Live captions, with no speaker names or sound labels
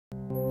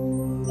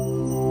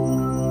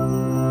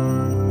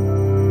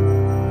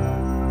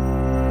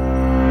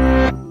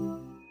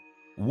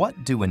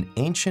What do an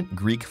ancient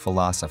Greek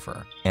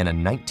philosopher and a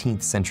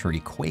 19th century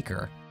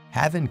Quaker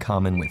have in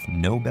common with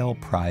Nobel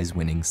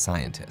Prize-winning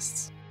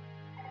scientists?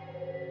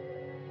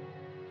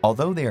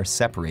 Although they are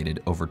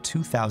separated over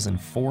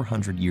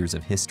 2,400 years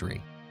of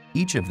history,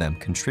 each of them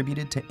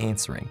contributed to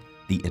answering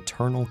the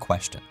eternal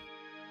question: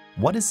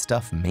 what is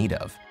stuff made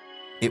of?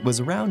 It was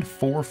around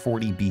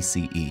 440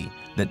 BCE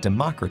that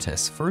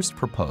Democritus first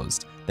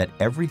proposed that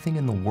everything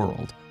in the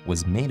world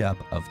was made up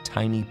of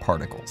tiny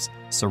particles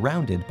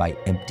surrounded by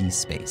empty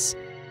space.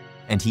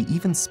 And he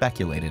even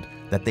speculated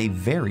that they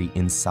vary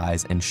in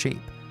size and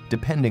shape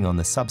depending on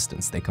the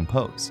substance they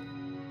compose.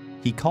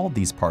 He called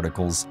these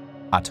particles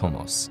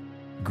atomos,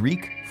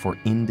 Greek for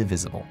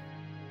indivisible.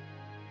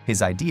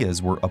 His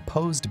ideas were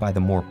opposed by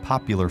the more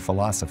popular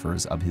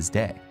philosophers of his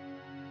day.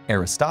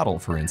 Aristotle,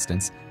 for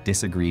instance,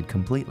 disagreed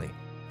completely,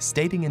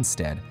 stating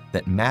instead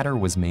that matter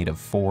was made of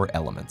 4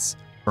 elements: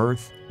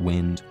 earth,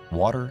 wind,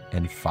 water,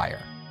 and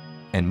fire.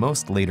 And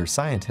most later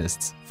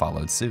scientists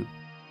followed suit.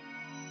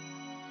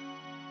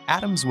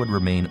 Atoms would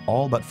remain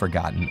all but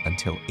forgotten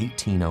until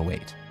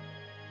 1808,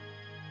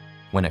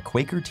 when a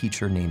Quaker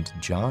teacher named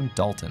John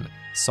Dalton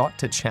sought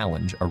to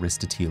challenge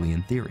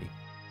Aristotelian theory.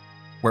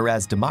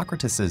 Whereas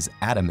Democritus's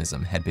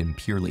atomism had been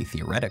purely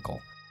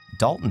theoretical,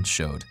 Dalton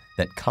showed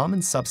that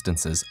common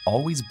substances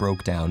always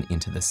broke down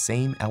into the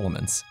same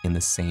elements in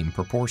the same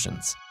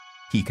proportions.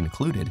 He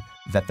concluded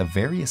that the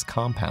various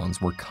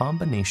compounds were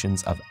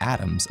combinations of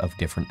atoms of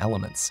different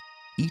elements,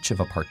 each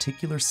of a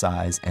particular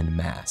size and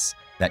mass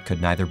that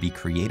could neither be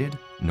created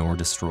nor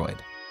destroyed.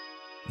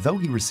 Though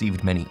he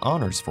received many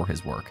honors for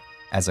his work,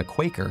 as a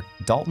Quaker,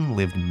 Dalton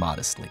lived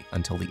modestly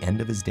until the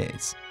end of his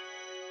days.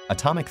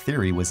 Atomic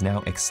theory was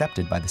now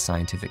accepted by the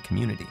scientific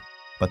community,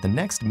 but the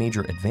next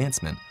major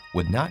advancement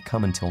would not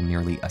come until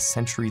nearly a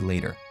century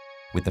later,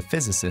 with the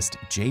physicist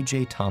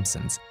J.J.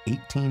 Thomson's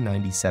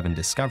 1897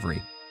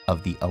 discovery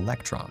of the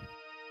electron.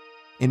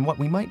 In what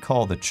we might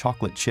call the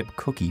chocolate chip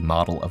cookie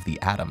model of the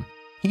atom,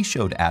 he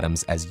showed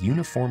atoms as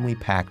uniformly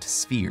packed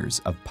spheres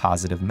of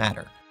positive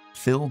matter,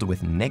 filled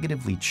with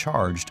negatively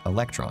charged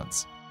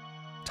electrons.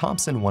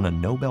 Thomson won a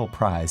Nobel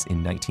Prize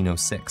in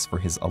 1906 for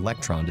his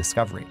electron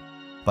discovery,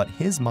 but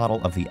his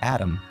model of the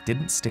atom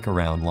didn't stick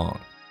around long.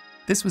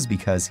 This was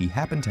because he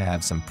happened to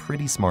have some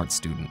pretty smart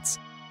students,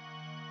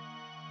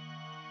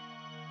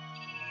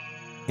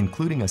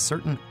 including a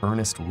certain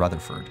Ernest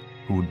Rutherford,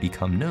 who would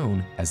become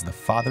known as the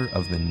father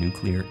of the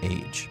nuclear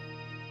age.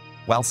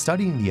 While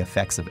studying the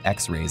effects of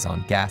X-rays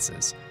on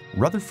gases,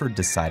 Rutherford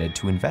decided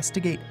to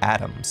investigate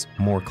atoms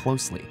more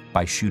closely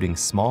by shooting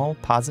small,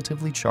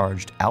 positively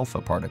charged alpha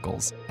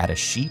particles at a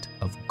sheet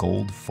of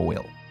gold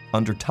foil.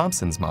 Under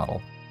Thomson's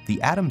model,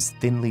 the atom's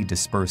thinly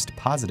dispersed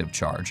positive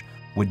charge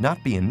would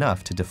not be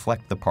enough to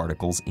deflect the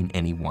particles in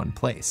any one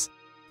place.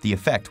 The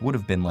effect would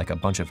have been like a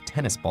bunch of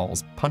tennis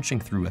balls punching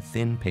through a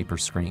thin paper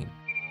screen.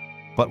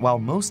 But while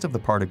most of the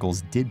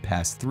particles did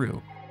pass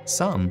through,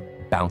 some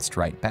bounced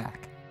right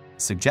back,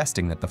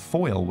 suggesting that the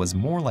foil was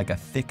more like a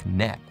thick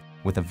net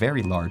with a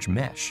very large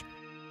mesh.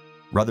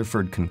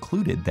 Rutherford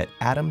concluded that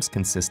atoms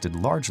consisted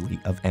largely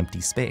of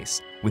empty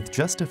space, with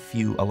just a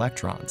few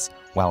electrons,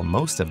 while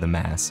most of the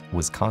mass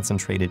was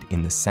concentrated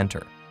in the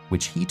center,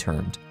 which he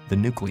termed the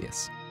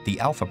nucleus. The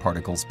alpha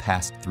particles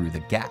passed through the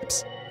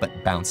gaps,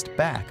 but bounced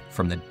back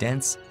from the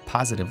dense,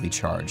 positively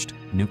charged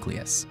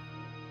nucleus.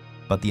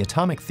 But the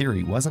atomic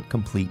theory wasn't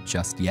complete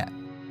just yet.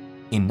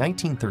 In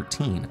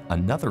 1913,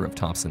 another of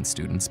Thomson's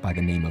students by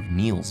the name of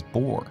Niels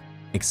Bohr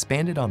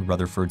expanded on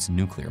Rutherford's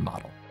nuclear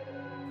model.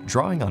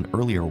 Drawing on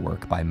earlier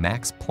work by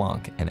Max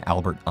Planck and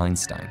Albert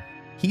Einstein,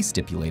 he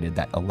stipulated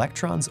that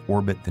electrons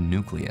orbit the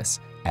nucleus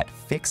at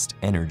fixed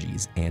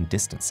energies and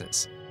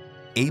distances,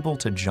 able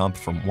to jump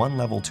from one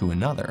level to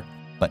another,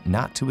 but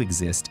not to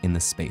exist in the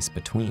space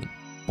between.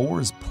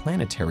 Bohr's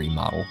planetary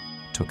model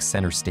took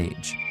center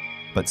stage,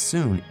 but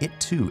soon it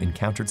too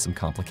encountered some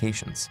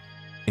complications.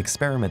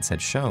 Experiments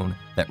had shown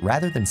that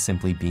rather than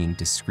simply being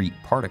discrete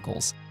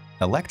particles,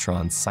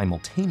 electrons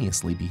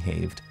simultaneously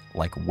behaved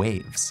like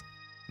waves,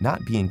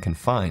 not being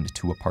confined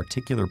to a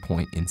particular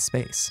point in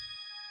space.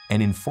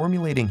 And in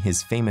formulating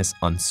his famous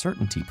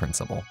uncertainty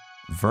principle,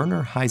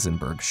 Werner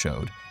Heisenberg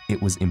showed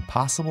it was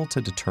impossible to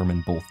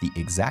determine both the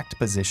exact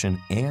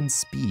position and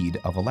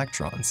speed of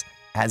electrons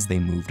as they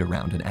moved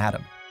around an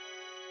atom.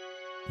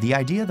 The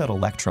idea that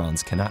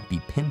electrons cannot be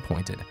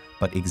pinpointed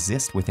but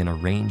exist within a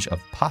range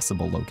of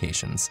possible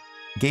locations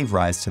gave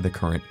rise to the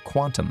current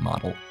quantum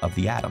model of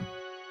the atom,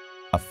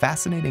 a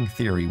fascinating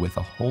theory with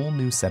a whole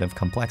new set of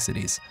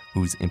complexities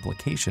whose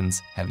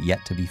implications have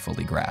yet to be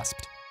fully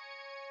grasped.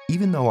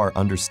 Even though our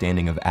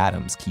understanding of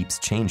atoms keeps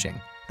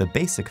changing, the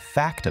basic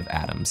fact of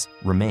atoms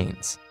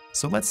remains.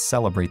 So let's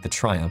celebrate the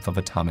triumph of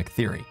atomic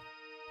theory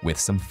with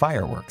some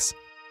fireworks.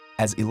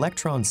 As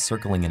electrons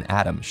circling an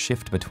atom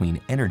shift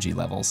between energy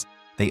levels,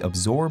 they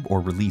absorb or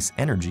release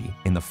energy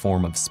in the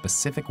form of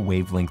specific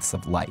wavelengths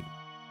of light,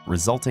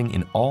 resulting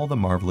in all the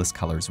marvelous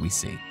colors we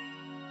see.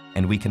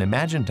 And we can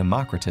imagine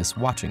Democritus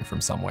watching from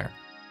somewhere,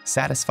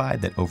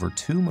 satisfied that over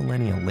 2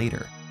 millennia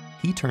later,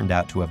 he turned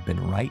out to have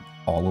been right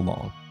all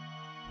along.